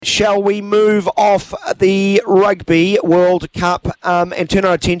shall we move off the Rugby World Cup and turn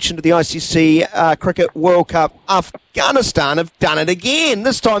our attention to the ICC Cricket World Cup? Afghanistan have done it again.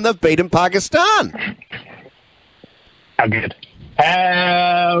 This time they've beaten Pakistan. How good.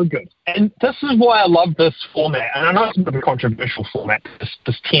 How good. And this is why I love this format. And I know it's a bit of a controversial format,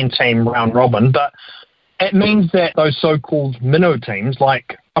 this 10-team round robin, but it means that those so-called minnow teams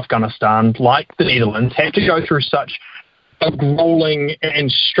like Afghanistan, like the Netherlands, have to go through such a grueling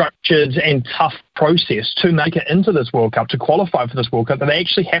and structured and tough process to make it into this World Cup, to qualify for this World Cup, that they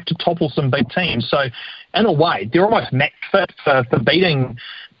actually have to topple some big teams. So in a way, they're almost match fit for beating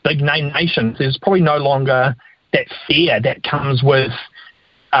big name nations. There's probably no longer that fear that comes with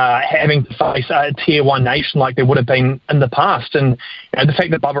having to face a tier one nation like there would have been in the past. And the fact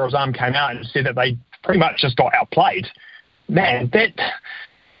that Babar Azam came out and said that they pretty much just got outplayed, man, that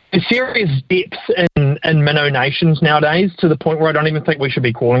there's serious depth in minnow nations nowadays, to the point where I don't even think we should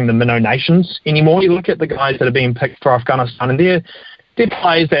be calling them minnow nations anymore. You look at the guys that are being picked for Afghanistan, and they're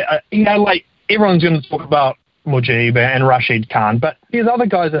players that are, like, everyone's going to talk about Mujib and Rashid Khan, but there's other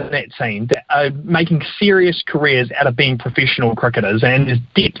guys in that team that are making serious careers out of being professional cricketers, and there's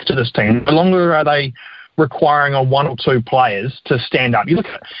depth to this team. No longer are they requiring on one or two players to stand up. You look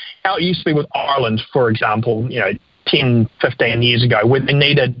at how it used to be with Ireland, for example, 10, 15 years ago, where they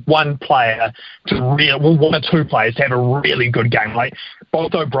needed one player one or two players to have a really good game. Like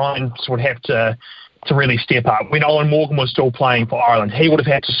both O'Briens would have to really step up. When Owen Morgan was still playing for Ireland, he would have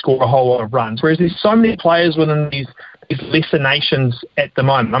had to score a whole lot of runs. Whereas there's so many players within these lesser nations at the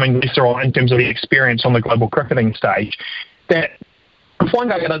moment, I mean lesser in terms of the experience on the global cricketing stage, that if one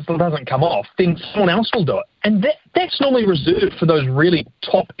guy doesn't come off, then someone else will do it. And that's normally reserved for those really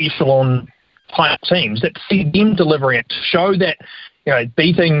top echelon type teams that see them delivering it, to show that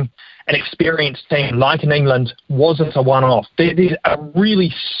beating an experienced team like in England wasn't a one-off. There's a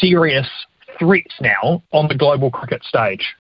really serious threat now on the global cricket stage.